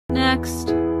Next.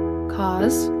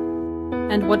 Cause.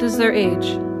 And what is their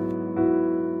age?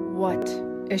 What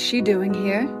is she doing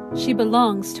here? She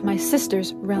belongs to my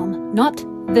sister's realm, not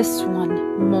this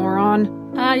one,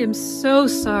 moron. I am so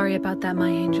sorry about that, my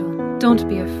angel. Don't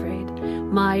be afraid.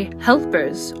 My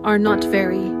helpers are not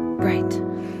very bright.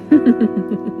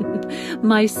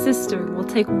 My sister will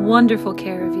take wonderful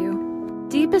care of you.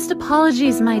 Deepest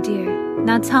apologies, my dear.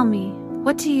 Now tell me,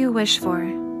 what do you wish for?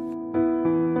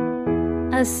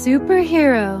 A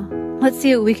superhero. Let's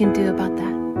see what we can do about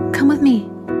that. Come with me.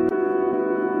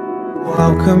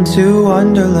 Welcome to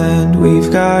Wonderland,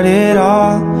 we've got it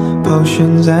all.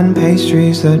 Potions and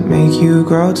pastries that make you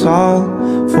grow tall.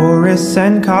 Forests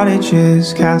and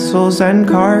cottages, castles and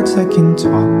cards that can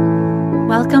talk.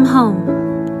 Welcome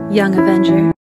home, young Avenger.